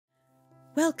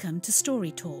Welcome to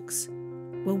Story Talks,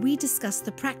 where we discuss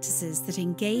the practices that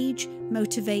engage,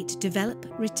 motivate, develop,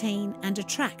 retain, and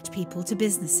attract people to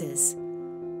businesses.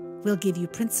 We'll give you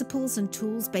principles and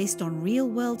tools based on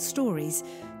real-world stories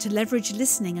to leverage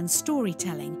listening and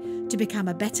storytelling to become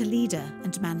a better leader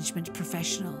and management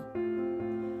professional.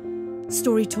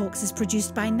 Story Talks is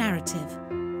produced by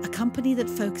Narativ, a company that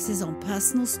focuses on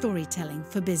personal storytelling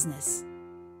for business.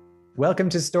 Welcome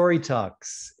to Story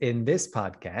Talks. In this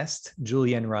podcast,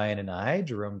 Julienne, Ryan, and I,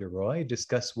 Jerome DeRoy,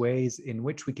 discuss ways in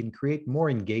which we can create more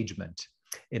engagement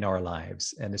in our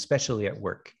lives, and especially at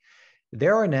work.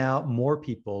 There are now more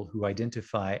people who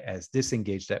identify as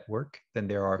disengaged at work than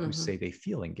there are who say they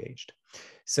feel engaged.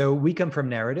 So we come from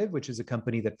Narativ, which is a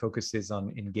company that focuses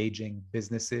on engaging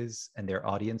businesses and their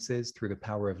audiences through the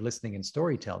power of listening and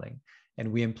storytelling.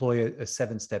 And we employ a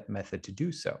 7-step method to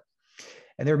do so.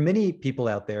 And there are many people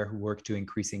out there who work to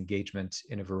increase engagement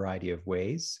in a variety of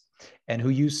ways and who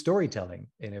use storytelling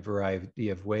in a variety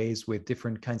of ways with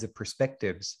different kinds of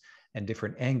perspectives and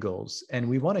different angles. And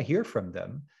we want to hear from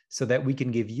them so that we can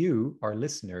give you, our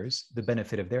listeners, the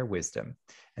benefit of their wisdom.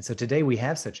 And so today we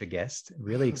have such a guest.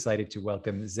 Really excited to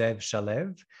welcome Zev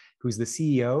Shalev, who's the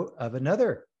CEO of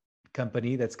another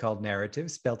company that's called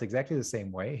Narativ, spelled exactly the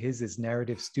same way. His is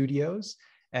Narativ Studios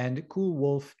and Cool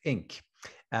Wolf Inc.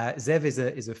 Zev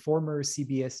is a former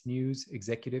CBS News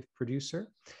Executive producer,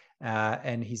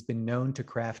 and he's been known to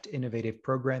craft innovative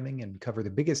programming and cover the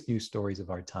biggest news stories of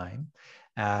our time.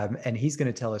 And he's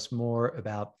going to tell us more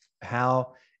about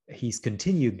how he's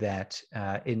continued that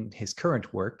in his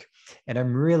current work. And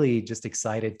I'm really just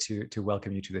excited to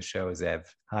welcome you to the show, Zev.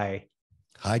 Hi.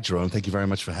 Hi, Jerome. Thank you very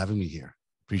much for having me here.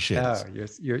 Appreciate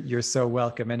it. You're so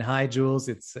welcome. And hi, Jules.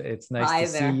 It's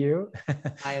nice to see you.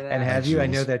 Hi there. And have Hi, you? I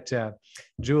Jules. know that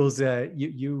Jules,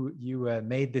 you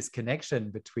made this connection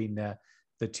between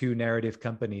the two Narativ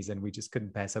companies, and we just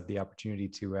couldn't pass up the opportunity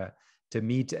to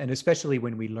meet. And especially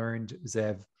when we learned,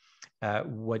 Zev,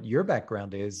 what your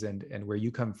background is and where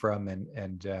you come from,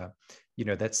 and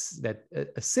that's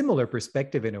a similar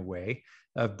perspective in a way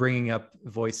of bringing up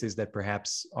voices that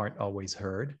perhaps aren't always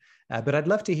heard. But I'd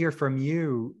love to hear from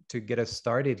you to get us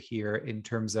started here in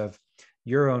terms of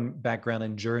your own background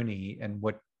and journey and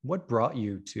what brought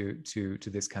you to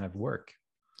this kind of work.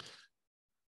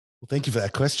 Well, thank you for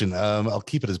that question. I'll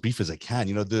keep it as brief as I can.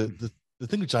 You know, the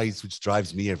thing which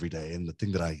drives me every day, and the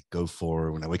thing that I go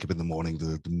for when I wake up in the morning,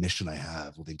 the mission I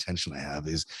have or the intention I have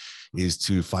is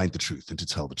to find the truth and to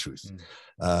tell the truth.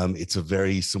 It's a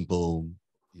very simple,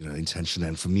 intention,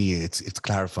 and for me, it's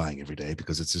clarifying every day,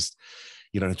 because it's just,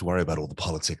 you don't have to worry about all the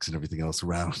politics and everything else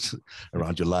around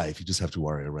your life. You just have to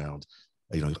worry around,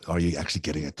 are you actually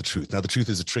getting at the truth? Now, the truth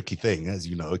is a tricky thing, as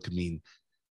you know. It could mean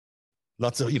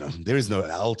lots of, there is no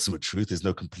ultimate truth. There's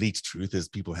no complete truth.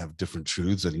 People have different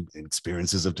truths and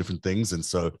experiences of different things. And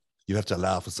so you have to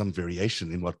allow for some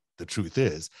variation in what the truth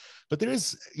is. But there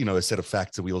is, a set of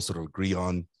facts that we all sort of agree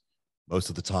on most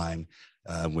of the time,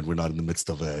 when we're not in the midst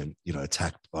of a,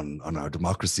 attack on our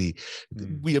democracy.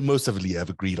 We most heavily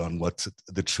have agreed on what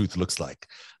the truth looks like.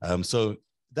 So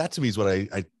that to me is what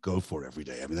I go for every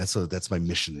day. I mean, that's my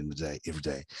mission in the day, every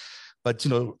day. But,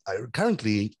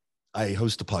 currently I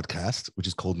host a podcast, which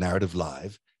is called Narativ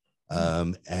Live.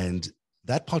 And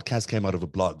that podcast came out of a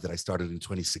blog that I started in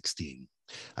 2016.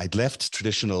 I'd left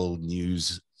traditional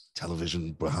news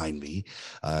television behind me.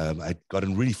 I'd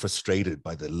gotten really frustrated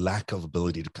by the lack of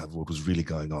ability to cover what was really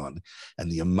going on and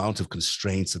the amount of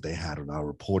constraints that they had on our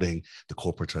reporting, the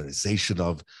corporatization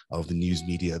of the news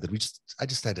media, that I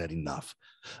just had enough.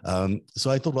 So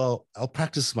I thought, well, I'll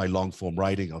practice my long form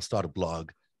writing. I'll start a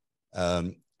blog.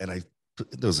 And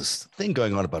there was this thing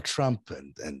going on about Trump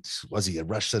and was he a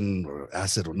Russian or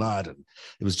asset or not? And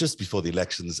it was just before the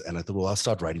elections. And I thought, well, I'll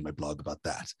start writing my blog about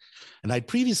that. And I'd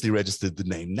previously registered the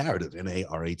name Narativ,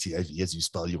 Narativ, as you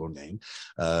spell your name,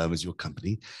 as your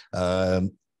company.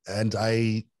 And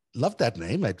I loved that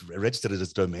name. I'd registered it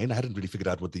as domain. I hadn't really figured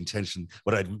out what the intention,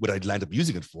 what I'd land up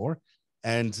using it for.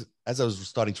 And as I was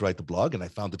starting to write the blog and I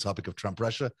found the topic of Trump,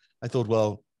 Russia, I thought,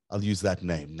 well, I'll use that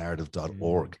name,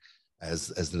 narativ.org. As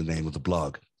the name of the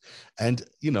blog. And,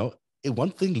 one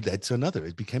thing led to another.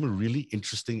 It became a really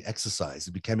interesting exercise.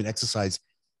 It became an exercise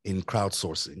in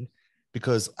crowdsourcing,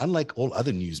 because unlike all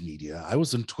other news media, I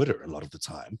was on Twitter a lot of the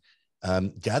time,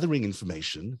 gathering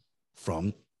information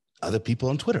from other people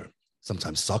on Twitter,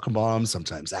 sometimes soccer moms,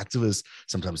 sometimes activists,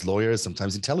 sometimes lawyers,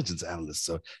 sometimes intelligence analysts.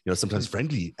 So, sometimes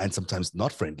friendly and sometimes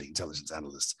not friendly intelligence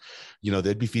analysts.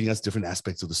 They'd be feeding us different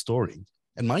aspects of the story.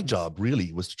 And my job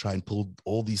really was to try and pull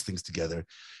all these things together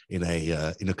in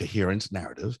a coherent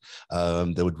narrative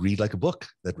that would read like a book,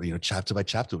 that, you know, chapter by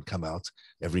chapter would come out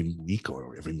every week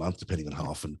or every month, depending on how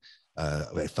often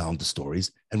I found the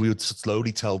stories. And we would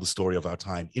slowly tell the story of our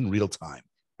time in real time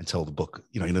and tell the book,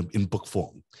 you know, in book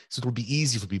form. So it would be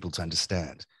easy for people to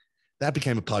understand. That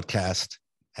became a podcast,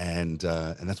 and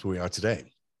that's where we are today.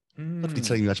 Not to be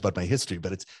telling you much about my history,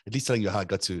 but it's at least telling you how I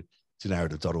got to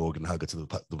narrative.org and how I got to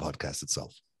the podcast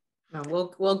itself.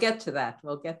 We'll get to that.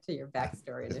 We'll get to your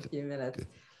backstory in a few minutes.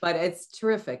 But it's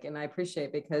terrific, and I appreciate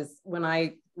it, because when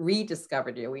I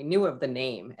rediscovered you, we knew of the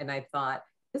name, and I thought,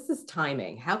 this is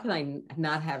timing. How can I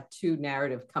not have two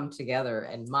narratives come together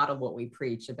and model what we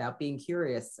preach about being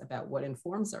curious about what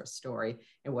informs our story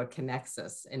and what connects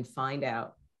us, and find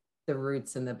out the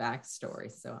roots and the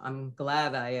backstory. So I'm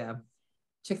glad I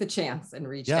took the chance and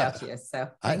reached out to you. So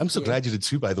I'm so glad you did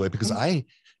too, by the way, because I'd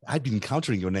been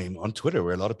encountering your name on Twitter,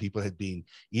 where a lot of people had been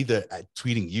either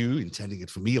tweeting you, intending it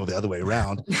for me, or the other way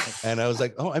around. And I was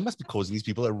like, oh, I must be causing these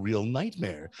people a real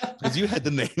nightmare, because you had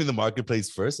the name in the marketplace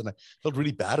first, and I felt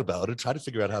really bad about it. Tried to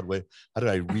figure out how did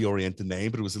I reorient the name,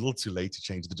 but it was a little too late to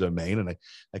change the domain, and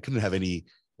I couldn't have any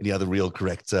other real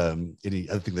correct, any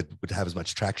other thing that would have as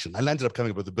much traction. I landed up coming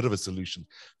up with a bit of a solution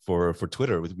for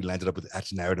Twitter. We landed up with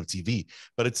Narrative TV,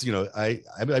 but it's, you know, I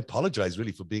apologize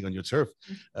really for being on your turf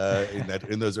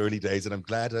in those early days, and I'm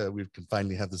glad we can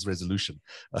finally have this resolution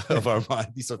of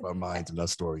our minds and our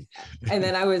story. And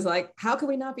then I was like, how can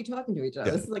we not be talking to each other?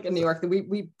 Yeah. This is like in New York,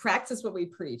 we practice what we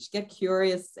preach. Get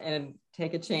curious and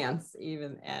take a chance,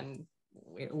 and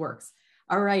it works.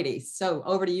 All righty, so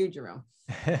over to you, Jerome.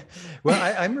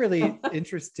 Well, I'm really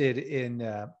interested in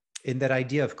that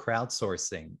idea of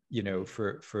crowdsourcing, you know,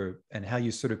 for and how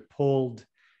you sort of pulled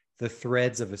the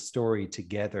threads of a story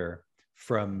together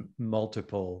from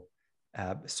multiple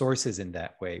sources in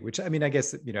that way. Which, I mean, I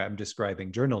guess, you know, I'm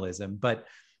describing journalism, but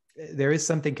there is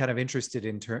something kind of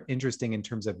interesting in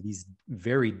terms of these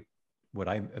what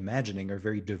I'm imagining are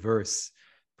very diverse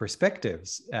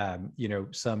perspectives. You know,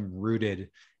 some rooted,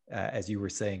 as you were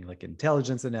saying, like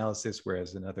intelligence analysis,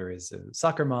 whereas another is a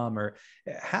soccer mom. Or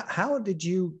how did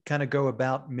you kind of go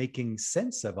about making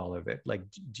sense of all of it? Like,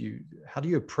 how do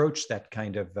you approach that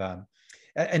kind of,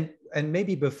 and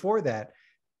maybe before that,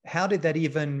 how did that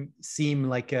even seem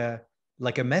like a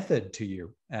method to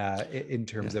you in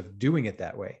terms of doing it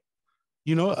that way?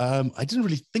 You know, I didn't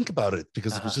really think about it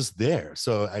because it was just there.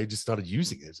 So I just started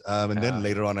using it. And then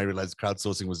later on, I realized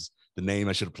crowdsourcing was the name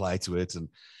I should apply to it. And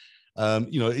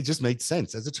you know, it just made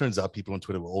sense. As it turns out, people on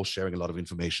Twitter were all sharing a lot of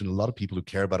information. A lot of people who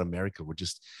care about America were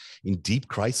just in deep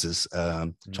crisis,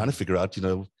 trying to figure out, you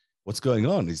know, what's going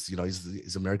on.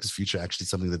 Is America's future actually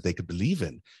something that they could believe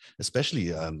in?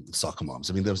 Especially soccer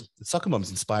moms. I mean, soccer moms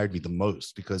inspired me the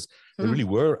most because they really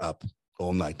were up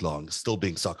all night long, still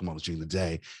being soccer moms during the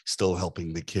day, still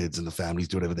helping the kids and the families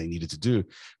do whatever they needed to do,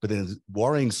 but then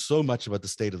worrying so much about the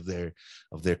state of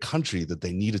their country that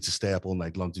they needed to stay up all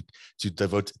night long to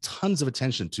devote tons of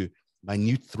attention to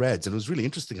minute threads. And it was really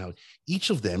interesting how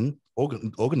each of them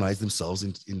organized themselves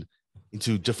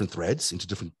into different threads, into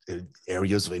different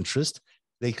areas of interest.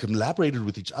 They collaborated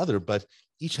with each other, but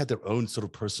each had their own sort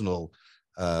of personal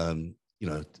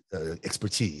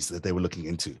expertise that they were looking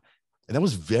into. And that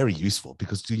was very useful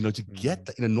because to get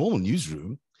in a normal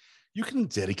newsroom, you can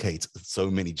dedicate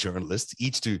so many journalists,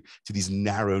 each to these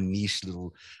narrow niche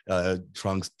little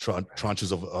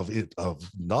tranches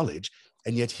of knowledge.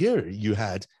 And yet here you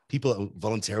had people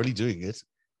voluntarily doing it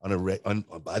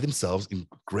by themselves in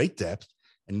great depth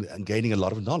and gaining a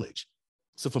lot of knowledge.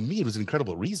 So for me, it was an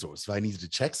incredible resource. If I needed to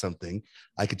check something,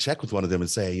 I could check with one of them and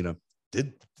say,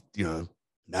 did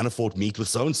Manafort meet with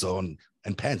so-and-so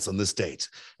and Pence on this date?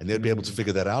 And they'd be able to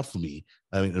figure that out for me,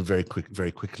 very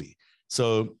quickly.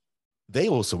 So they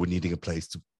also were needing a place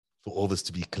for all this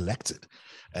to be collected.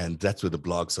 And that's where the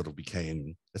blog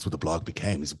became,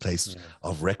 is a place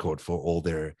of record for all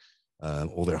their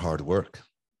hard work.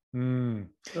 I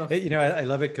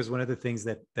love it because one of the things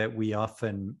that we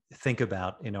often think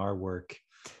about in our work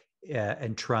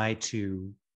and try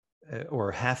to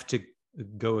or have to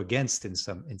go against in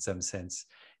some sense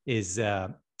is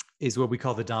what we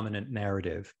call the dominant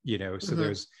narrative.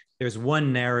 So there's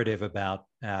one narrative about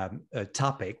a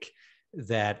topic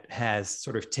that has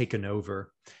sort of taken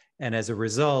over, and as a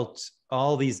result,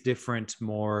 all these different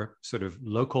more sort of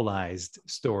localized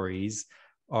stories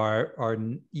are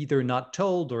either not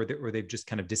told or they've just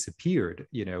kind of disappeared.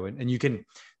 And you can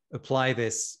apply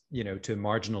this to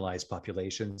marginalized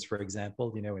populations, for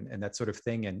example, and that sort of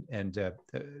thing. And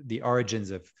the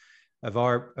origins of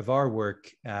our work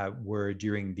were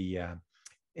during the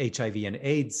HIV and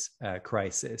AIDS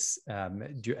crisis,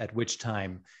 at which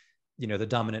time, the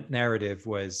dominant narrative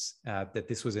was that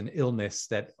this was an illness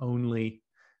that only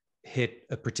hit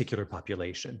a particular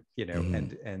population,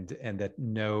 and that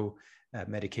no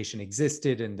medication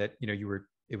existed, and that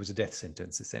it was a death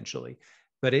sentence essentially.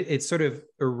 But it sort of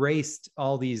erased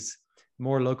all these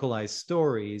more localized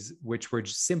stories, which were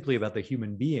just simply about the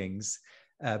human beings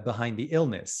behind the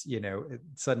illness.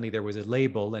 Suddenly there was a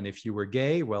label, and if you were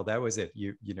gay, well, that was it.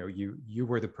 You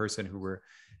were the person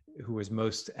who was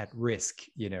most at risk,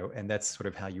 and that's sort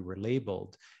of how you were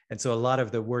labeled. And so a lot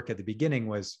of the work at the beginning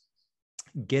was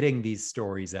getting these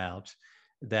stories out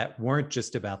that weren't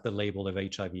just about the label of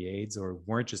HIV/AIDS, or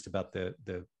weren't just about the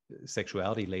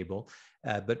sexuality label,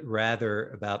 but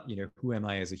rather about, who am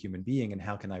I as a human being, and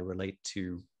how can I relate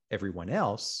to everyone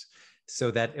else,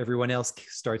 so that everyone else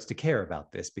starts to care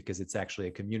about this, because it's actually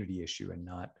a community issue and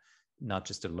not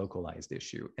just a localized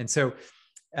issue. And so,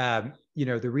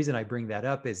 the reason I bring that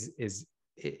up is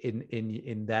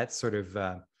in that sort of,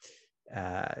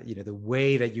 the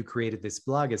way that you created this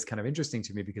blog is kind of interesting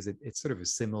to me, because it's sort of a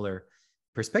similar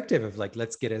perspective of like,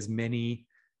 let's get as many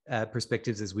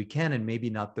perspectives as we can, and maybe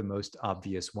not the most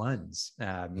obvious ones,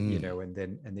 and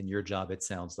then your job, it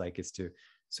sounds like, is to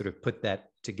sort of put that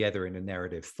together in a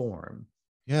narrative form.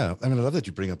 Yeah, I mean, I love that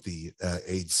you bring up the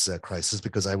AIDS crisis,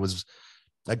 because I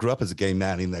grew up as a gay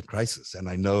man in that crisis, and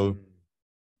I know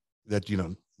that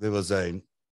there was a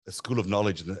school of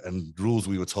knowledge and rules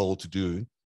we were told to do,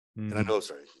 and I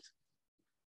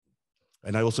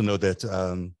also know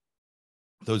that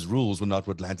those rules were not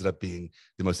what landed up being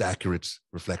the most accurate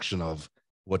reflection of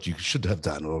what you should have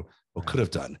done or could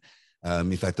have done.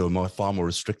 In fact, they were far more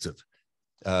restrictive.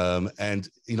 And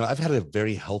I've had a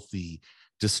very healthy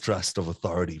distrust of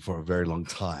authority for a very long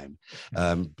time.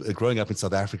 Growing up in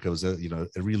South Africa was a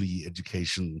real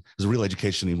education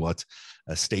in what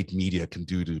state media can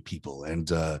do to people.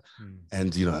 And I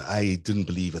didn't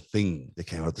believe a thing that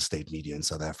came out of the state media in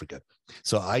South Africa.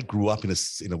 So I grew up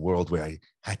in a world where I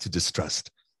had to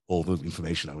distrust all the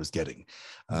information I was getting.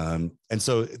 And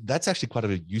so that's actually quite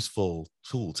a useful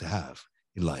tool to have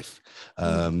in life.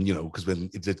 Because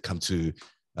when it did come to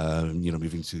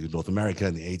moving to North America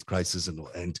and the AIDS crisis,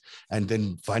 and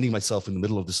then finding myself in the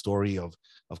middle of the story of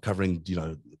covering,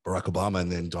 Barack Obama and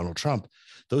then Donald Trump,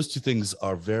 those two things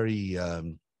are very,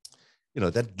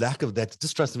 that lack of that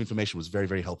distrust of information was very,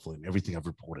 very helpful in everything I've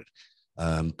reported,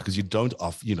 because you don't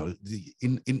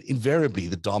invariably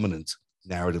the dominant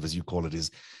narrative, as you call it,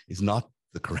 is not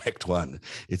the correct one.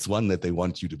 It's one that they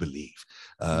want you to believe.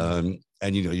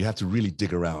 And you have to really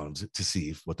dig around to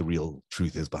see what the real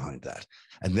truth is behind that.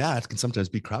 And that can sometimes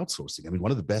be crowdsourcing. I mean,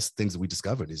 one of the best things that we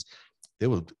discovered is there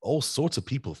were all sorts of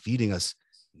people feeding us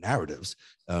narratives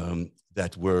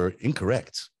that were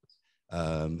incorrect.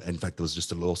 In fact, there was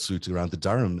just a lawsuit around the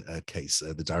Durham case.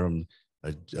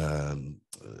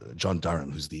 John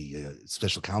Durham, who's the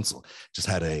special counsel, just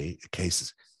had a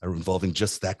case involving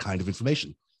just that kind of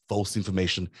information. False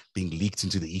information being leaked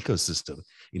into the ecosystem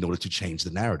in order to change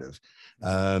the narrative. We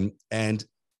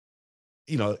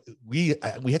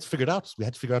had to figure it out. We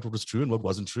had to figure out what was true and what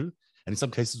wasn't true. And in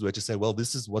some cases, we had to say, well,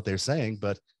 this is what they're saying,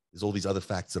 but there's all these other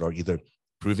facts that are either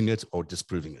proving it or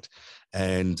disproving it.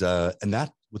 And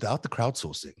that, without the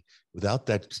crowdsourcing, without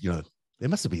that, there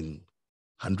must have been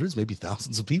hundreds, maybe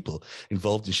thousands of people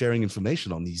involved in sharing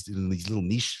information in these little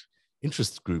niche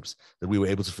interest groups, that we were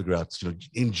able to figure out,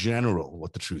 in general,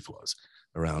 what the truth was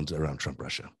around Trump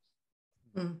Russia.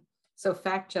 So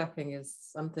fact checking is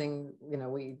something,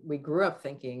 we grew up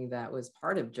thinking that was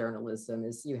part of journalism,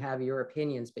 is you have your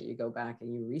opinions, but you go back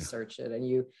and you research it and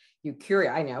you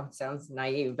curate. I know it sounds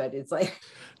naive, but it's like,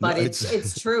 but no,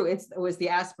 it's true. It was the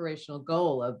aspirational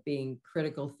goal of being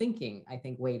critical thinking, I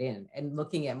think, weighed in, and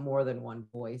looking at more than one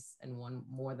voice and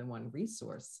more than one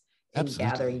resource in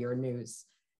gathering your news.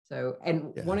 So,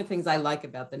 one of the things I like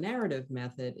about the narrative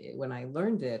method, when I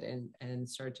learned it and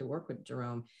started to work with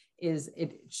Jerome, is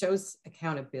it shows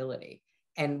accountability.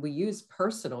 And we use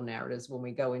personal narratives when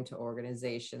we go into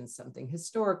organizations, something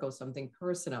historical, something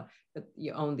personal, but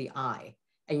you own the I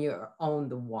and you own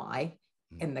the why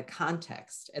and the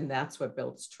context. And that's what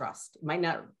builds trust. You might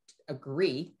not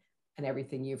agree on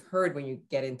everything you've heard when you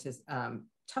get into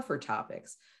tougher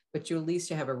topics, but you at least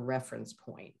have a reference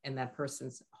point, and that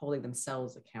person's holding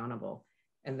themselves accountable.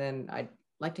 And then I'd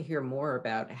like to hear more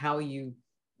about how you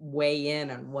weigh in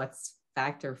on what's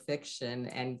fact or fiction,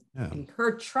 and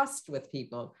incur trust with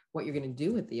people, what you're going to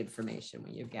do with the information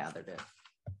when you've gathered it.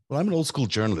 Well, I'm an old school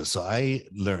journalist, so I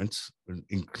learned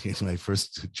in my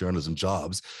first journalism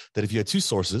jobs that if you had two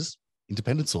sources,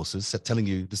 independent sources, telling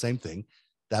you the same thing,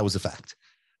 that was a fact.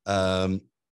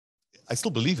 I still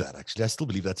believe that, actually. I still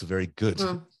believe that's a very good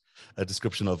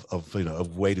description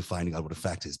of way to finding out what a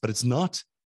fact is. But it's not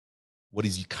what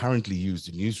is currently used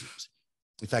in newsrooms.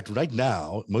 In fact, right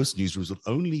now, most newsrooms will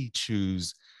only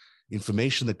choose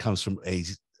information that comes from a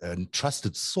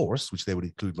trusted source, which they would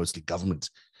include mostly government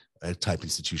type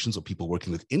institutions or people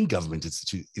working within government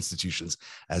institutions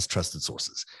as trusted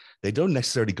sources. They don't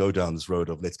necessarily go down this road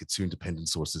of let's get two independent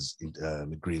sources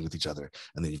agreeing with each other,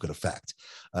 and then you've got a fact.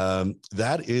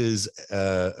 That is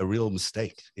a real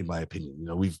mistake, in my opinion.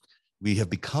 We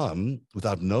have become,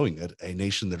 without knowing it, a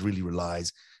nation that really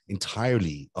relies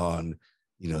entirely on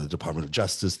the Department of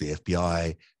Justice, the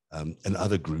FBI, and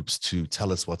other groups to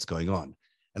tell us what's going on.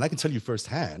 And I can tell you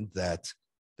firsthand that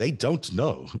they don't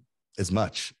know as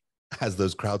much as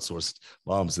those crowdsourced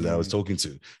moms that I was talking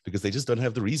to, because they just don't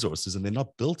have the resources and they're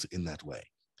not built in that way.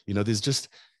 There's just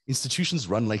institutions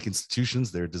run like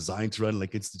institutions. They're designed to run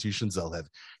like institutions. They'll have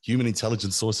human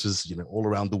intelligence sources, all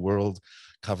around the world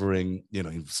covering,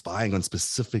 spying on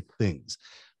specific things.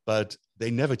 But they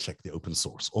never check the open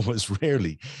source. Almost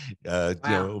rarely,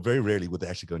 very rarely would they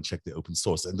actually go and check the open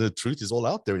source. And the truth is all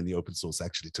out there in the open source,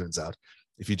 actually, turns out,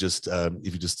 if you just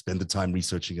spend the time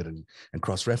researching it and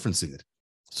cross-referencing it.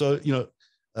 So,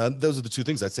 those are the two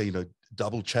things I'd say,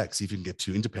 double check, see if you can get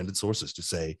two independent sources to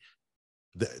say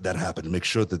that happened, and make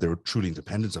sure that they're truly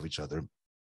independent of each other.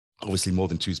 Obviously, more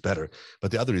than two is better.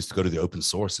 But the other is to go to the open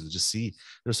source and just see.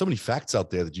 There are so many facts out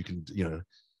there that you can,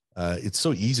 it's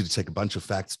so easy to take a bunch of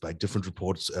facts by different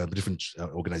reports, different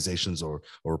organizations or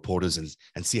reporters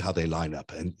and see how they line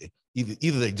up. And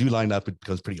either they do line up, it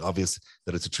becomes pretty obvious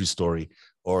that it's a true story,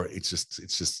 or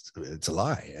it's a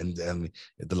lie. And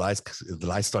the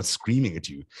lie starts screaming at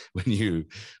you when you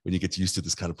get used to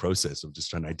this kind of process of just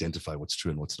trying to identify what's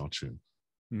true and what's not true.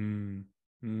 I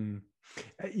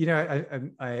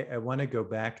want to go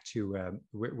back to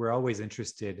we're always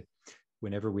interested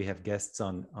whenever we have guests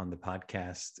on the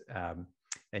podcast,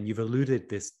 and you've alluded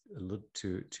to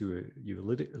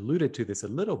this a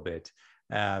little bit,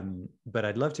 but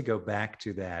I'd love to go back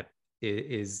to that.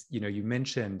 You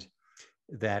mentioned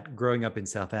that growing up in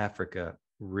South Africa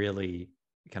really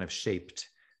kind of shaped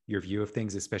your view of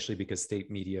things, especially because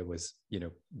state media was,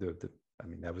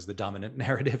 that was the dominant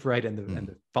narrative, right, and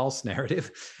the false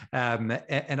narrative,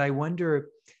 and I wonder,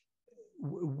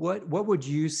 what would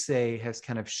you say has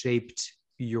kind of shaped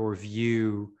your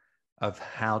view of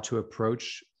how to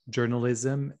approach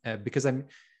journalism? Because I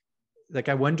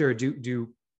wonder,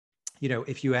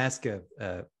 if you ask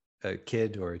a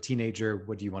kid or a teenager,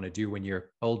 what do you want to do when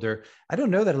you're older? I don't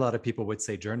know that a lot of people would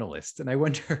say journalist, and I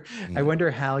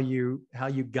wonder how you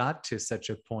got to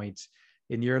such a point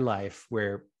in your life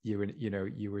where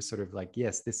you were sort of like,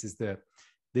 yes, this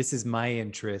is my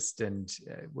interest. And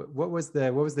what was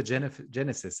the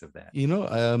genesis of that?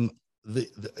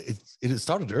 It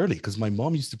started early because my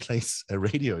mom used to place a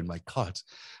radio in my cot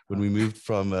when we moved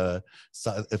from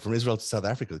Israel to South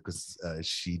Africa, because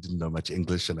she didn't know much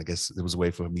English, and I guess there was a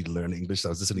way for me to learn English. So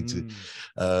I was listening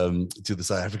to the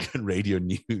South African radio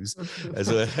news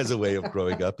as a way of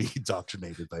growing up, being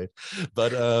indoctrinated by it.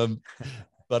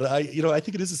 But I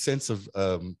think it is a sense of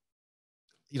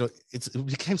it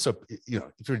became so,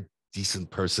 if you're a decent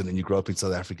person and you grow up in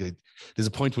South Africa, there's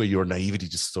a point where your naivety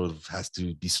just sort of has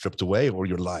to be stripped away, or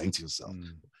you're lying to yourself.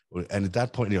 And at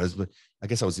that point, I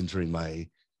guess I was entering my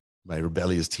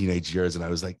rebellious teenage years, and I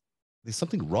was like, there's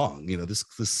something wrong.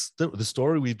 The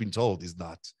story we've been told is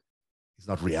not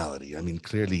reality. I mean,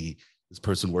 clearly this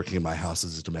person working in my house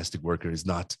as a domestic worker is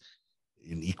not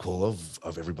an equal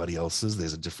of everybody else's.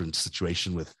 There's a different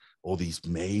situation with all these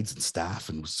maids and staff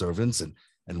and servants,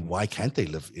 and why can't they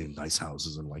live in nice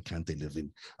houses, and why can't they live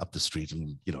in up the street,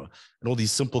 and all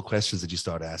these simple questions that you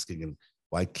start asking. And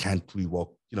why can't we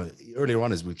walk? Earlier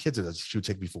on as we were kids, she would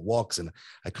take me for walks, and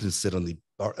I couldn't sit on the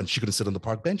bar, and she couldn't sit on the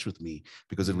park bench with me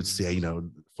because it would say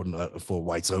for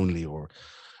whites only, or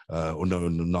no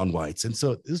non-whites. And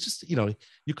so it was just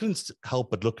you couldn't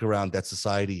help but look around that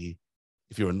society,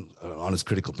 if you're an honest,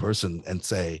 critical person, and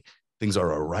say things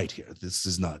are all right here. This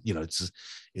is not,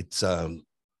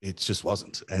 it just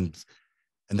wasn't.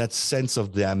 And that sense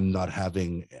of them not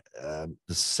having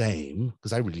the same,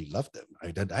 because I really loved them.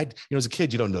 I as a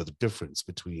kid, you don't know the difference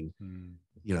between,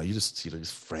 you're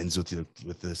just friends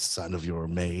with the son of your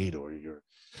maid, or your,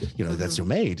 that's your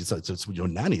maid. It's your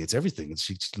nanny. It's everything. And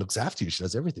she looks after you. She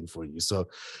does everything for you. So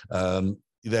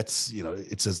that's,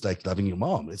 it's just like loving your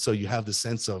mom. And so you have the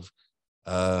sense of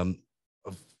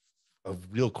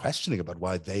real questioning about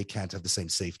why they can't have the same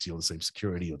safety or the same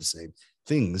security or the same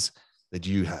things that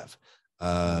you have.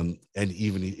 And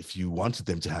even if you wanted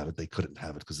them to have it, they couldn't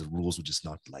have it because the rules were just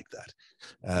not like that.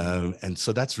 And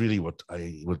so that's really what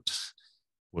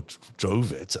what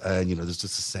drove it. And, there's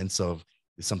just a sense of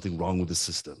there's something wrong with the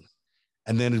system.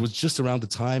 And then it was just around the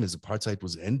time as apartheid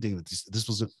was ending that this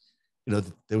was,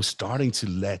 they were starting to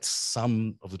let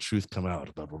some of the truth come out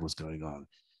about what was going on.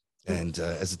 And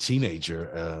as a teenager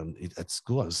at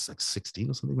school, I was like 16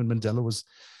 or something when Mandela was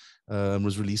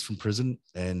released from prison.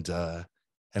 And I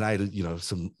had,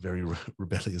 some very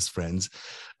rebellious friends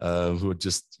who were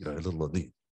just, a little on the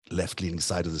left-leaning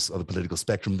side of the political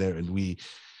spectrum there. And we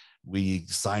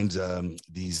signed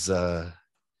these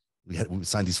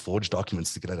forged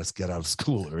documents to let us get out of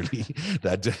school early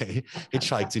that day.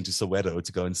 Hitchhiked into Soweto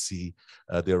to go and see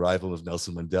the arrival of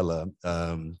Nelson Mandela,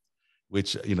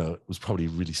 which was probably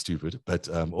really stupid, but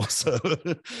also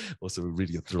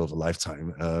really a thrill of a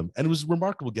lifetime. And it was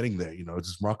remarkable getting there. It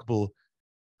was remarkable.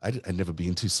 I'd never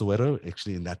been to Soweto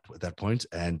actually at that point,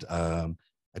 and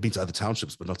I'd been to other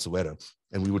townships, but not Soweto.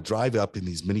 And we would drive up in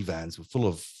these minivans, full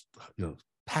of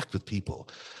packed with people.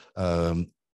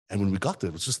 And when we got there,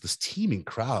 it was just this teeming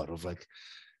crowd of like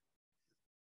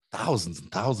thousands and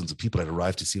thousands of people had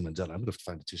arrived to see Mandela. I'm going to have to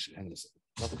find a tissue. Hang on a second.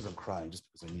 Not because I'm crying, just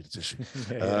because I need a tissue.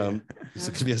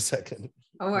 So give me a second.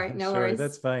 All right, no sure, worries.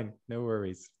 That's fine. No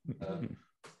worries.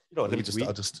 Let me just.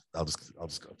 I'll just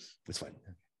go. It's fine.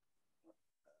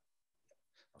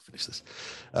 I'll finish this.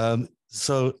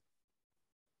 So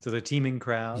the teeming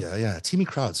crowd. Yeah, teeming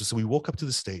crowds. So we walk up to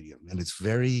the stadium, and it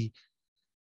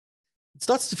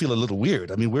starts to feel a little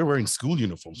weird. I mean, we're wearing school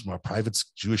uniforms from our private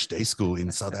Jewish day school in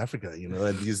South Africa, and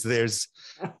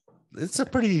it's a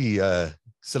pretty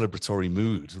celebratory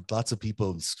mood. Lots of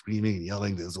people screaming and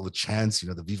yelling. There's all the chants,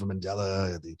 the Viva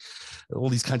Mandela, all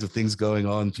these kinds of things going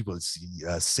on. People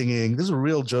singing. There's a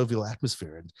real jovial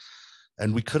atmosphere,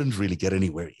 and we couldn't really get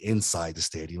anywhere inside the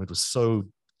stadium. It was so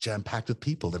jam-packed with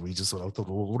people that we just thought, well,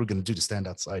 what are we going to do to stand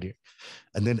outside here?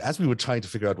 And then as we were trying to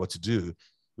figure out what to do,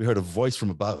 we heard a voice from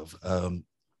above,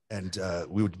 and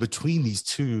we were between these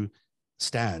two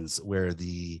stands where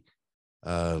this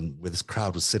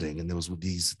crowd was sitting, and there was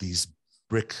these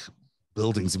brick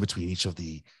buildings in between each of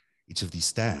these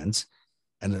stands,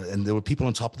 and there were people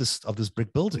on top of this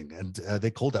brick building, and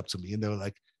they called up to me, and they were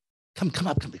like, come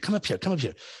up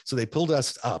here. So they pulled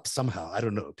us up somehow. I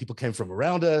don't know. People came from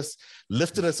around us,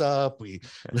 lifted us up. It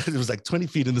was like 20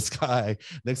 feet in the sky.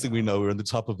 Next thing we know, we're on the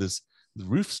top of this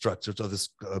roof structure, or this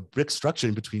brick structure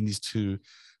in between these two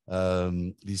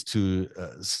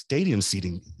stadium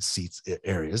seats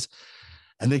areas.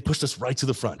 And they pushed us right to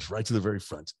the front, right to the very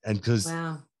front. And because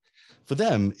for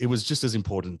them, it was just as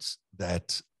important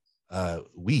that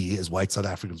we as white South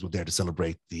Africans were there to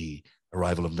celebrate the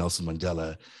arrival of Nelson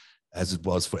Mandela as it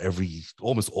was for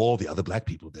almost all the other Black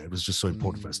people there. It was just so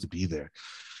important for us to be there.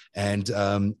 And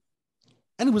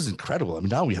it was incredible. I mean,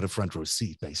 now we had a front row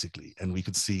seat basically, and we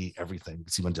could see everything. We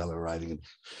could see Mandela arriving,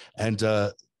 and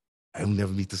I'll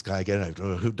never meet this guy again. I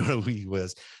don't know who he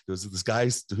was. There was this guy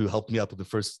who helped me up with the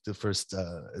first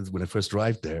when I first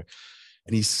arrived there,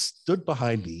 and he stood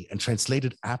behind me and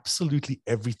translated absolutely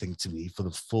everything to me for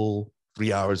the full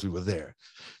 3 hours we were there.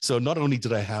 So not only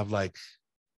did I have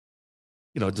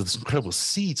this incredible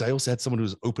seats, I also had someone who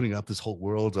was opening up this whole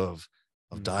world of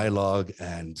dialogue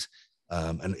and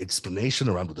an explanation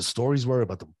around what the stories were,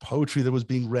 about the poetry that was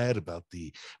being read, about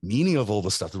the meaning of all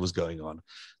the stuff that was going on.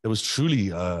 It was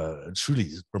truly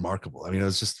remarkable. I mean, I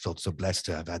just felt so blessed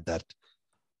to have had that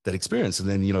experience. And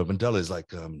then, Mandela is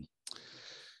like,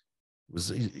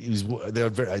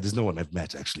 there's no one I've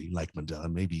met actually like Mandela.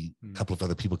 Maybe a couple of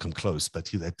other people come close, but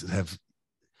that have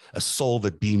a soul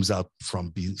that beams out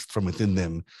from within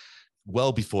them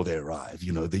well before they arrive,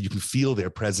 that you can feel their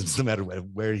presence no matter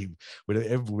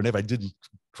whenever I didn't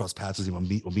cross paths with him or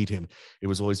meet him. It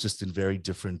was always just in very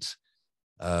different,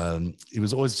 it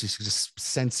was always just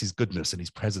sense his goodness and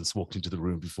his presence walked into the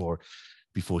room before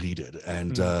he did.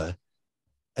 And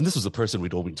this was the person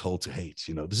we'd all been told to hate.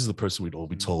 This is the person we'd all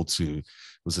been told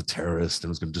was a terrorist and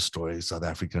was going to destroy South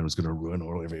Africa and was going to ruin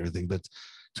everything. But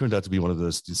turned out to be one of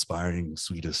those inspiring,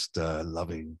 sweetest,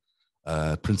 loving,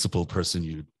 principled person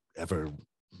you'd ever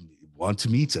want to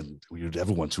meet and you'd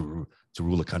ever want to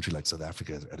rule a country like South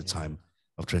Africa at a time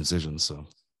of transition. So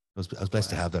I was blessed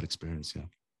to have that experience. Yeah.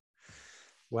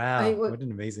 Wow, what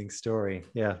an amazing story.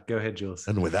 Yeah, go ahead, Jules.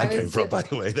 I don't know where that came from, by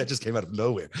the way. That just came out of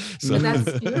nowhere. So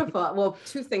that's beautiful. Well,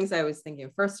 two things I was thinking.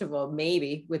 First of all,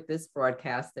 maybe with this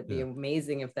broadcast, it'd be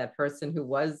amazing if that person who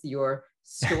was your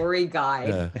story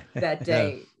guide that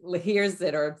day hears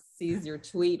it or sees your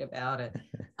tweet about it.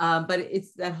 But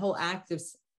it's that whole act of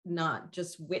not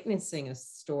just witnessing a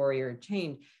story or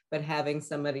change, but having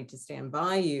somebody to stand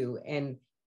by you and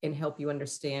help you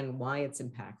understand why it's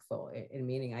impactful. In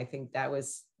meaning, I think that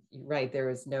was right. There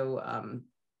was no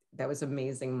that was an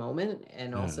amazing moment.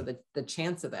 And also the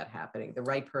chance of that happening, the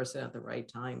right person at the right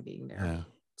time being there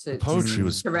to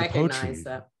recognize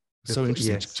that. So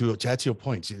interesting. Yes. To add to your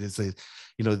point, it's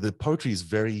the poetry is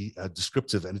very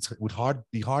descriptive, and it would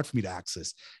be hard for me to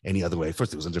access any other way.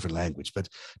 First, it was in a different language, but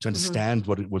to understand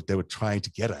what they were trying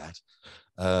to get at,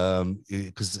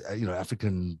 because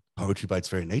African poetry by its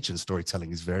very nature and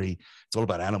storytelling it's all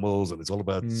about animals, and it's all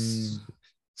about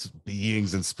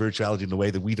beings and spirituality in a way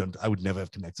that I would never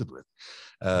have connected with.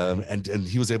 And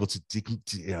he was able to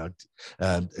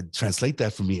translate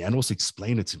that for me and also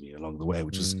explain it to me along the way,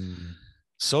 which was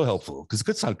so helpful, because it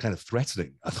could sound kind of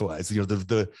threatening otherwise.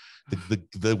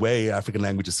 The way African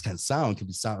languages can sound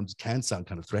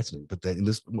kind of threatening, but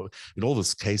in all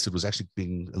this case, it was actually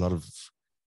being a lot of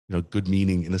good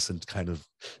meaning, innocent kind of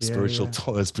spiritual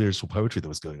poetry that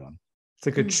was going on. It's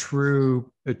like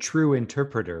a true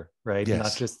interpreter, right? Yes.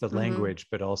 Not just the language,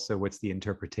 but also what's the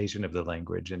interpretation of the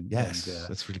language, and that's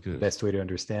really good. Best way to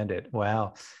understand it.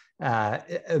 Wow.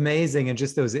 Amazing. And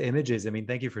just those images, I mean,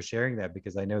 thank you for sharing that,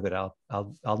 because I know that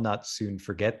I'll not soon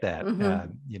forget that.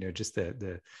 Just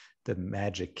the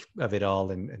magic of it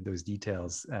all, and those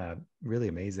details, really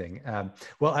amazing.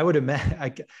 Well, I would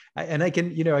imagine, I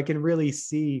can really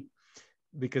see,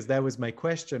 because that was my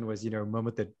question, was a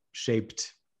moment that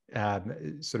shaped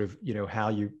sort of how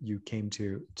you came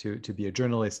to be a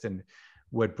journalist and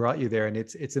what brought you there. And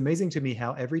it's amazing to me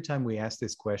how every time we ask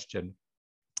this question,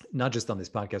 not just on this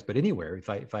podcast, but anywhere, if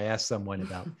I ask someone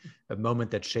about a moment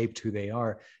that shaped who they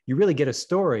are, you really get a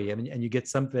story, and you get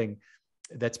something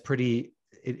that's pretty,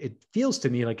 it feels to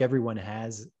me like everyone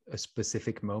has a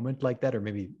specific moment like that, or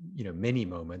maybe, many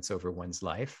moments over one's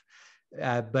life.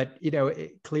 But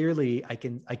clearly I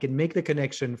can make the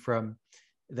connection from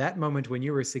that moment when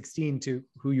you were 16 to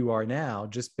who you are now,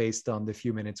 just based on the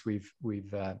few minutes we've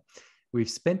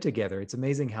spent together. It's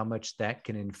amazing how much that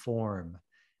can inform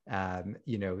the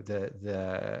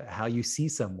how you see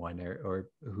someone or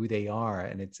who they are,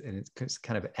 and it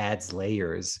kind of adds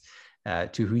layers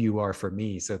to who you are for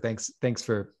me. So thanks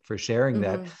for sharing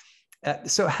that.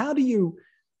 So how do you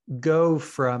go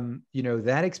from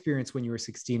that experience when you were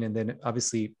 16, and then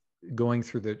obviously going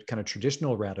through the kind of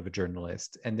traditional route of a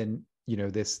journalist, and then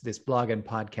this blog and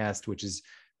podcast, which is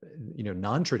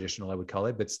non-traditional, I would call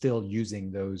it, but still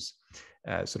using those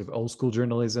sort of old school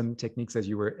journalism techniques as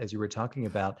you were talking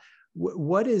about.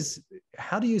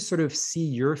 How do you sort of see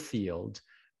your field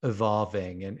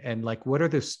evolving, and like, what are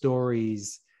the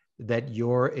stories that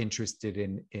you're interested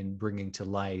in bringing to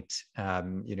light?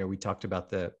 We talked about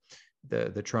the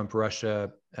Trump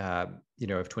Russia of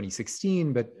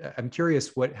 2016, but I'm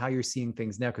curious how you're seeing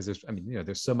things now, because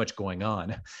there's so much going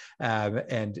on,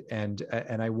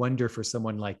 and I wonder, for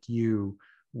someone like you,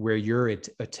 where your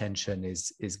attention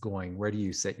is going. Where do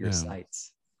you set your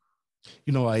sights?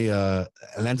 I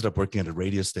landed up working at a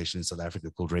radio station in South Africa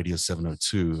called Radio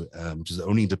 702, which is the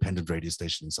only independent radio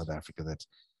station in South Africa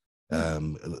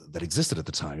that existed at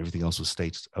the time. Everything else was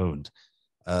state-owned.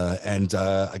 And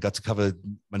I got to cover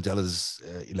Mandela's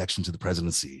election to the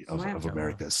presidency of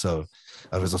America. So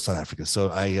I was of South Africa.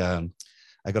 So I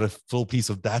got a full piece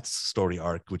of that story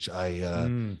arc, which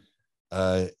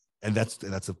and that's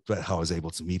how I was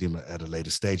able to meet him at a later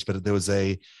stage. But there was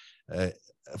a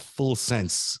full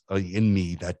sense in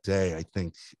me that day. I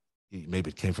think maybe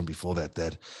it came from before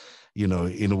that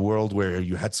in a world where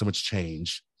you had so much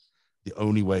change, the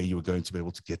only way you were going to be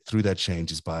able to get through that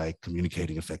change is by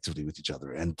communicating effectively with each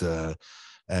other. And there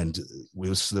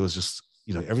was just,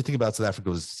 everything about South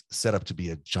Africa was set up to be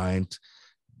a giant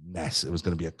mess. It was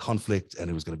going to be a conflict, and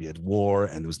it was going to be a war,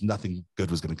 and there was nothing good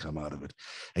was going to come out of it.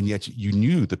 And yet you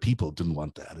knew the people didn't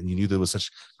want that. And you knew there was such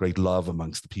great love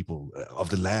amongst the people of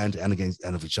the land and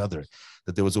of each other,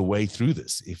 that there was a way through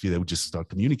this if they would just start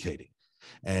communicating.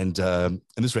 And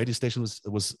this radio station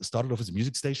was started off as a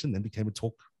music station, then became a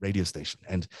talk radio station.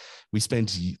 And we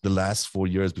spent the last 4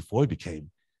 years before he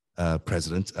became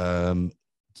president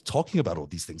talking about all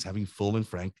these things, having full and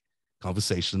frank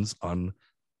conversations on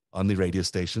the radio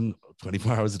station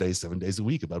 24 hours a day, 7 days a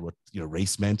week, about what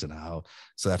race meant and how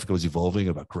South Africa was evolving,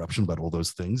 about corruption, about all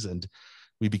those things. And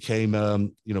we became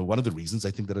one of the reasons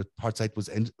I think that apartheid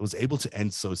was able to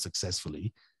end so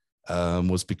successfully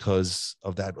was because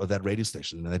of that radio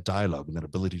station and that dialogue, and that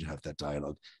ability to have that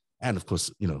dialogue. And of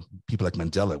course, people like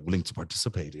Mandela willing to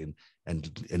participate in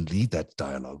and lead that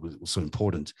dialogue was so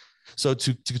important. So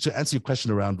to answer your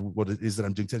question around what it is that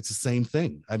I'm doing, it's the same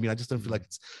thing. I mean, I just don't feel like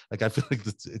I feel like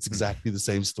it's exactly the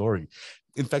same story.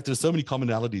 in fact, there's so many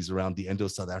commonalities around the end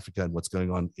of South Africa and what's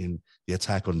going on in the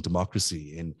attack on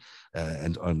democracy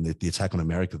and on the attack on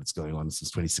America that's going on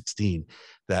since 2016,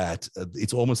 that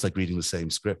it's almost like reading the same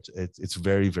script. It's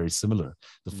very, very similar.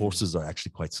 The forces are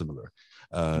actually quite similar.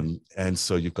 And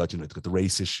so you've got, you've got the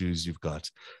race issues, you've got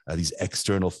these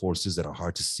external forces that are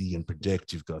hard to see and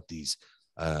predict. You've got these,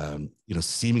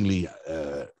 seemingly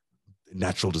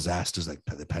natural disasters like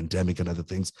the pandemic and other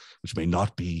things, which may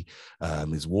not be.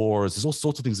 There's wars. There's all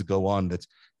sorts of things that go on that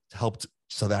helped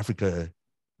South Africa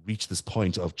reach this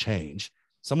point of change.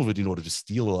 Some of it in order to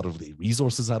steal a lot of the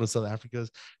resources out of South Africa.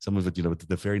 Some of it, with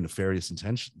the very nefarious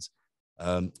intentions.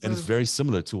 And it's very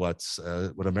similar to what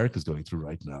America's going through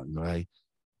right now.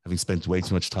 Having spent way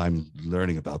too much time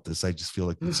learning about this, I just feel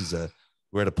like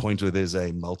we're at a point where there's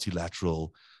a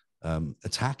multilateral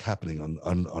attack happening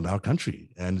on our country,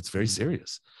 and it's very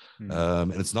serious.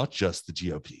 And it's not just the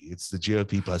GOP; it's the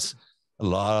GOP plus a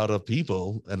lot of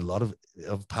people and a lot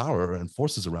of power and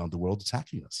forces around the world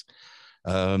attacking us.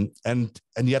 And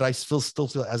yet, I still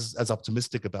feel as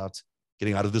optimistic about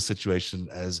getting out of this situation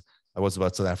as I was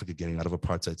about South Africa getting out of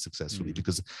apartheid successfully,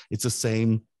 because it's the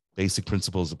same basic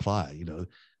principles apply.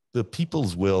 The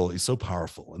people's will is so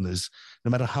powerful, and there's no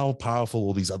matter how powerful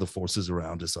all these other forces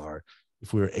around us are.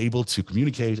 If we're able to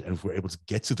communicate and if we're able to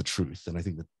get to the truth, and I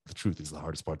think that the truth is the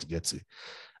hardest part to get to,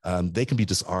 they can be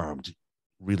disarmed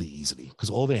really easily, because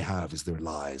all they have is their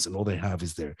lies, and all they have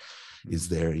is their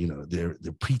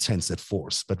pretense at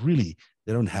force, but really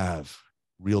they don't have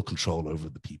real control over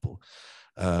the people.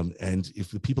 And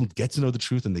if the people get to know the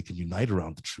truth and they can unite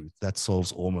around the truth, that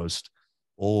solves almost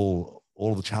all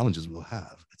of the challenges we'll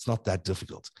have. It's not that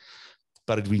difficult,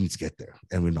 but we need to get there,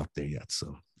 and we're not there yet.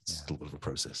 So it's a little bit of a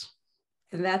process.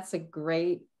 And that's a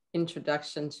great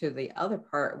introduction to the other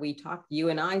part you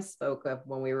and I spoke of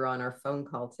when we were on our phone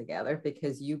call together,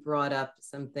 because you brought up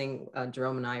something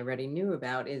Jerome and I already knew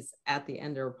about, is at the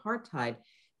end of apartheid,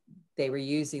 they were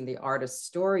using the art of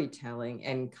storytelling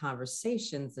and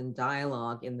conversations and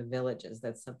dialogue in the villages.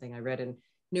 That's something I read in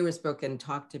numerous books and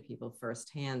talked to people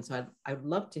firsthand. So I'd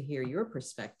love to hear your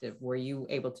perspective. Were you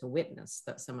able to witness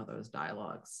some of those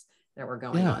dialogues that were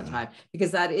going on time?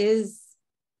 Because that is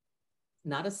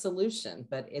not a solution,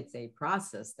 but it's a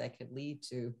process that could lead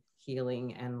to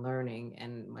healing and learning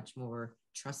and much more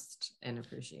trust and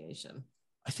appreciation.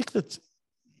 I think that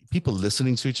people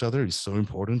listening to each other is so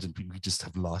important, and we just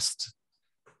have lost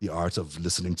the art of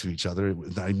listening to each other.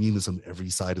 I mean this on every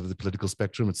side of the political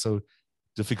spectrum. It's so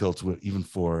difficult even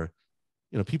for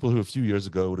people who a few years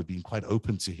ago would have been quite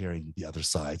open to hearing the other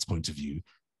side's point of view.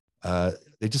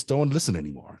 They just don't want to listen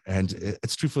anymore. And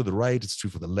it's true for the right, it's true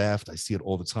for the left. I see it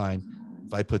all the time.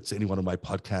 If I put any one of my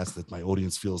podcasts that my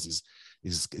audience feels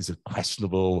is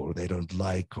questionable, or they don't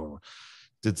like, or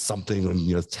did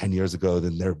something 10 years ago,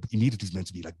 then they're immediately meant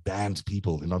to be like banned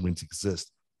people. They're not meant to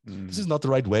exist. This is not the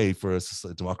right way for a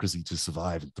democracy to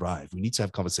survive and thrive. We need to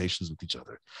have conversations with each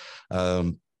other.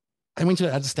 I mean,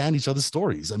 to understand each other's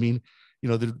stories. I mean,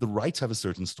 the rights have a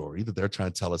certain story that they're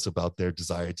trying to tell us about their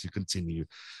desire to continue,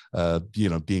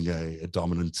 being a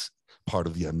dominant part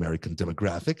of the American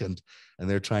demographic. And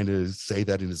they're trying to say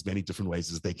that in as many different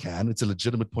ways as they can. It's a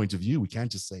legitimate point of view. We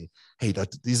can't just say, hey,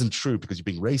 that isn't true because you're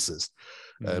being racist.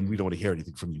 We don't want to hear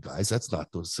anything from you guys. That's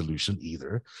not the solution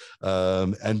either.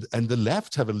 And the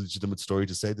left have a legitimate story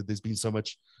to say that there's been so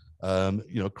much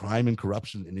crime and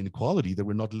corruption and inequality that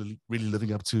we're not really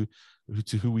living up to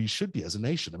who we should be as a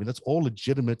nation. I mean, that's all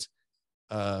legitimate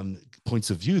points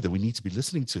of view that we need to be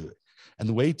listening to. And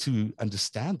the way to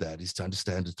understand that is to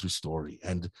understand it through story.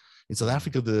 And in South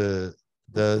Africa, the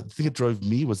thing that drove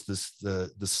me was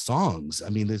the songs. I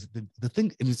mean, the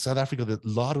thing in South Africa, that a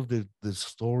lot of the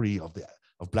story of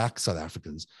Black South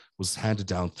Africans was handed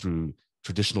down through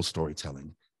traditional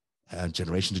storytelling, and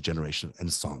generation to generation,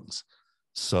 and songs.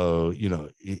 So,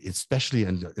 especially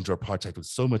under apartheid,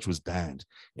 so much was banned.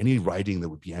 Any writing that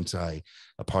would be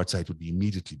anti-apartheid would be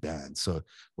immediately banned. So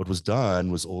what was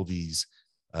done was all these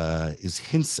is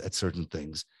hints at certain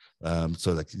things.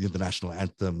 So like the national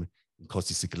anthem,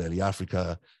 Nkosi Sikelel'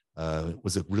 Africa,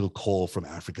 was a real call from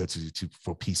Africa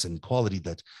for peace and equality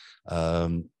that I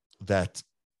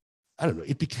don't know,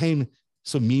 it became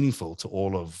so meaningful to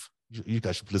all of you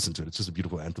guys should listen to it. It's just a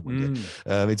beautiful anthem.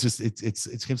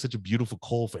 It became such a beautiful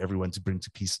call for everyone to bring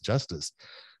to peace and justice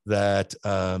that,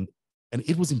 and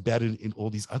it was embedded in all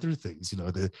these other things.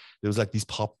 There was like these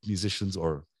pop musicians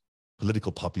or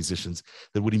political pop musicians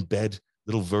that would embed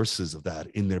little verses of that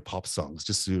in their pop songs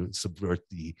just to subvert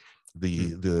the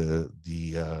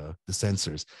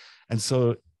censors. And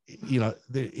so,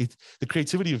 the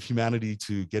creativity of humanity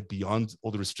to get beyond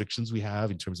all the restrictions we have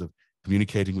in terms of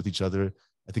communicating with each other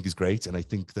I think is great. And I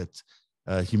think that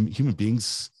human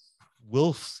beings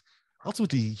will,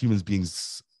 ultimately human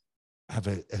beings have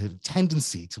a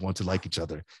tendency to want to like each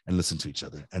other and listen to each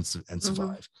other and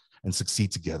survive and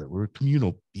succeed together. We're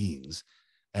communal beings.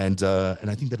 And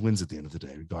I think that wins at the end of the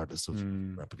day, regardless of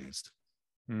who we're up against.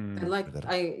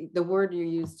 The word you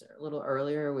used a little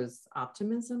earlier was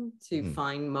optimism, to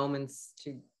find moments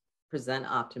to present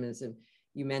optimism.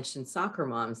 You mentioned soccer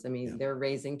moms. I mean, they're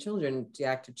raising children.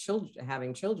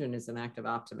 Having children is an act of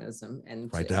optimism. And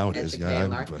right now it is. Yeah,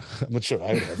 I'm not sure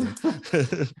I would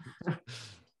have.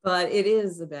 But it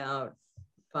is about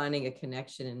finding a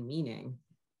connection and meaning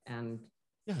and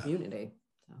community.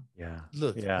 So. Yeah.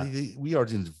 Look, we are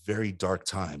in very dark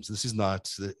times. This is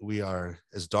not, we are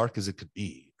as dark as it could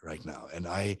be right now. And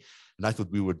I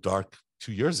thought we were dark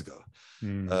 2 years ago.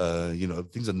 You know,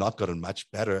 things have not gotten much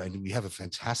better. And we have a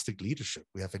fantastic leadership.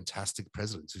 We have fantastic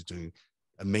presidents who's doing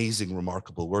amazing,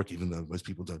 remarkable work, even though most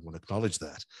people don't want to acknowledge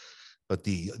that. But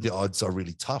the odds are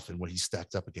really tough, and what he's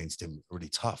stacked up against him really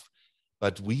tough.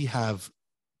 But we have,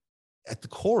 at the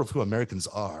core of who Americans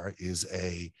are, is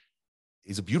a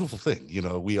beautiful thing. You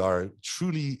know, we are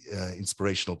truly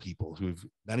inspirational people who've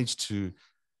managed to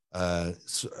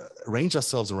arrange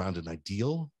ourselves around an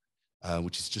ideal,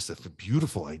 which is just a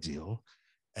beautiful ideal.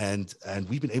 And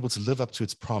we've been able to live up to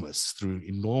its promise through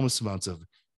enormous amounts of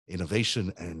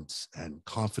innovation and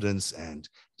confidence and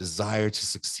desire to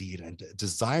succeed and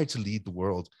desire to lead the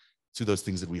world to those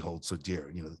things that we hold so dear,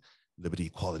 you know, liberty,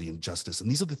 equality, and justice. And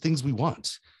these are the things we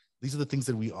want. These are the things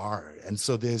that we are. And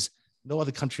so there's no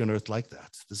other country on earth like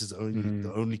that. This is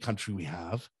the only country we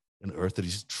have on earth that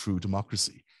is true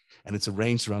democracy. And it's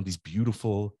arranged around these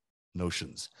beautiful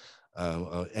notions.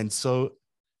 And so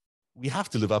we have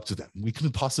to live up to them. We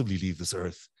couldn't possibly leave this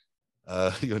earth,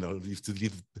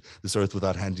 leave this earth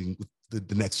without handing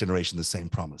the next generation the same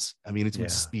promise. I mean, it would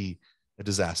just be a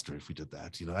disaster if we did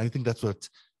that. You know, I think that's what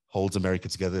holds America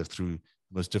together through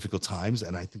the most difficult times.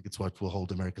 And I think it's what will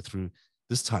hold America through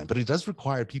this time. But it does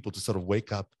require people to sort of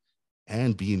wake up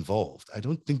and be involved. I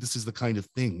don't think this is the kind of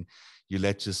thing you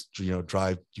let just, you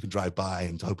can drive by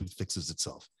and hope it fixes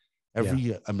itself.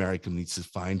 Every American needs to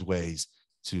find ways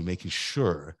to making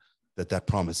sure that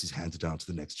promise is handed down to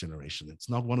the next generation. It's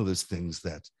not one of those things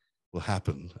that will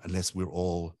happen unless we're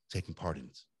all taking part in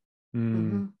it.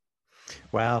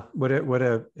 Wow, what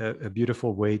a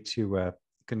beautiful way to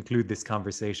conclude this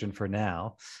conversation for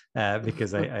now,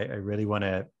 because I really want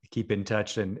to keep in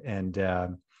touch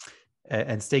and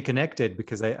stay connected,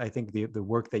 because I think the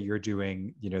work that you're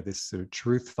doing, this sort of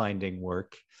truth finding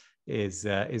work is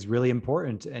really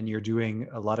important, and you're doing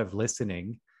a lot of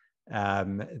listening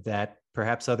that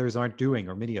perhaps others aren't doing,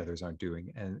 or many others aren't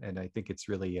doing, and I think it's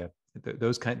really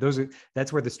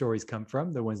that's where the stories come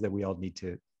from, the ones that we all need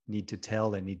to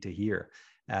tell and need to hear.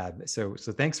 So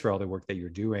thanks for all the work that you're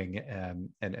doing,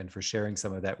 and for sharing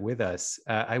some of that with us.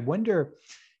 I wonder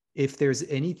if there's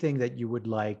anything that you would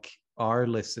like our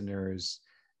listeners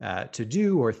to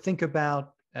do or think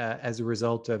about as a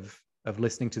result of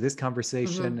listening to this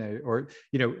conversation, or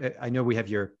I know we have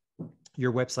your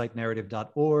website,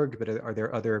 narativ.org, but are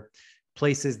there other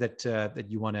places that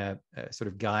you want to sort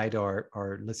of guide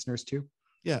our listeners to?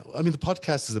 Yeah, I mean, the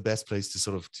podcast is the best place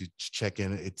to check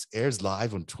in. It airs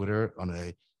live on Twitter on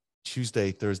a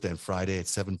Tuesday, Thursday, and Friday at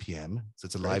 7 p.m. So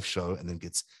it's a live show, and then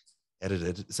gets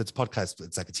edited. So it's a podcast.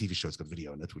 It's like a TV show. It's got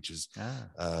video in it, which is,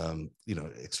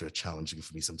 extra challenging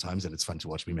for me sometimes, and it's fun to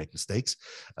watch me make mistakes.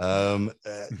 But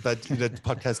the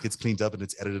podcast gets cleaned up and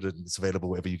it's edited and it's available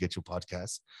wherever you get your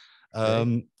podcasts.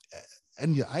 I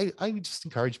would just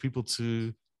encourage people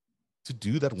to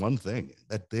do that one thing.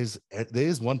 That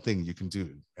there's one thing you can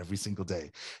do every single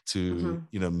day to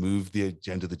move the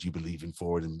agenda that you believe in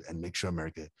forward, and make sure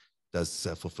America does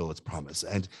fulfill its promise.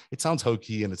 And it sounds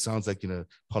hokey and it sounds like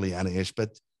Pollyanna-ish,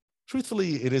 but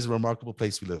truthfully, it is a remarkable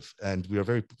place we live, and we are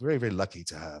very, very, very lucky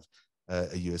to have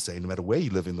a USA. No matter where you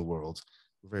live in the world,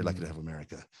 we're very lucky to have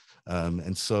America.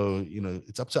 And so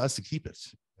it's up to us to keep it,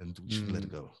 and we shouldn't let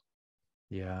it go.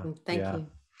 Yeah. Thank you.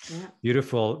 Yeah.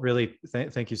 Beautiful. Really,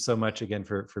 thank you so much again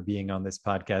for being on this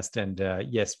podcast. And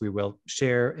yes, we will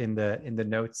share in the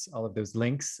notes all of those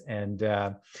links. And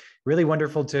really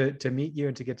wonderful to meet you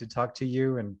and to get to talk to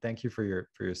you. And thank you for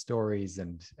your stories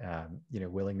and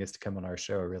willingness to come on our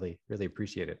show. I really, really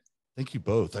appreciate it. Thank you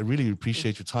both. I really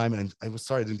appreciate your time. And I was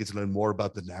sorry I didn't get to learn more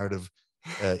about the Narativ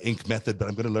Inc. method, but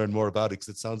I'm going to learn more about it, because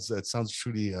it sounds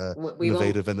truly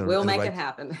innovative. We'll make it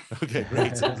happen. Okay,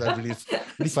 great. I really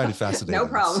find it fascinating. No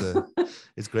problem.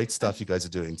 It's great stuff you guys are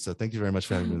doing. So thank you very much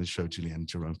for having me on the show, Julienne and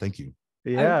Jerome. Thank you.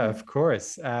 Yeah, of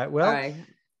course. Well,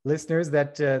 Listeners,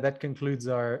 that concludes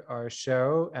our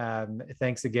show.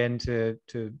 Thanks again to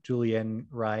Julienne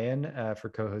Ryan for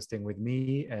co-hosting with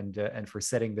me and for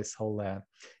setting this whole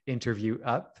interview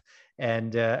up.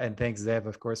 And thanks, Zev,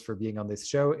 of course, for being on this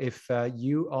show. If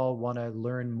you all want to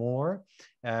learn more,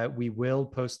 we will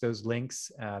post those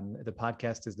links. The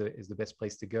podcast is the best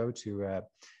place to go to.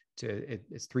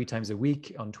 It's 3 times a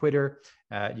week on Twitter.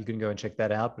 You can go and check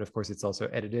that out. But of course, it's also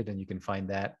edited, and you can find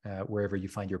that wherever you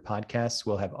find your podcasts.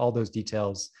 We'll have all those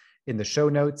details in the show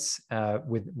notes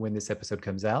when this episode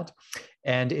comes out.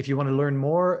 And if you want to learn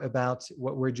more about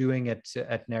what we're doing at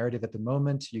Narativ at the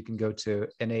moment, you can go to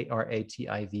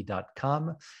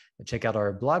narativ.com and check out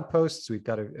our blog posts. We've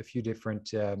got a few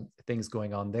different things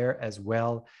going on there, as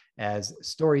well as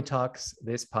Story Talks,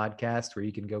 this podcast, where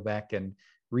you can go back and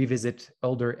revisit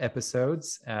older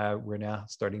episodes. We're now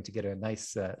starting to get a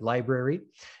nice library.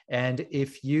 And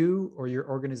if you or your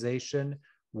organization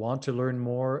want to learn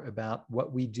more about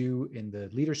what we do in the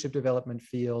leadership development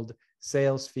field,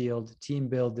 sales field, team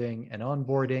building, and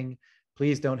onboarding,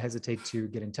 please don't hesitate to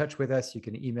get in touch with us. You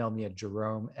can email me at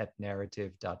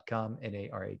jerome@narativ.com,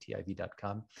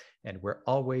 narativ.com, and we're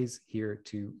always here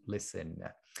to listen.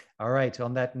 All right,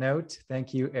 on that note,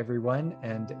 thank you, everyone,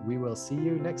 and we will see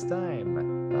you next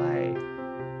time. Bye.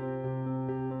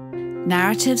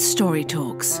 Narativ Story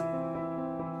Talks.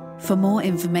 For more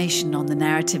information on the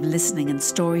narrative listening and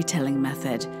storytelling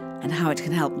method and how it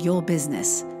can help your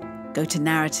business, go to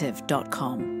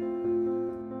narativ.com.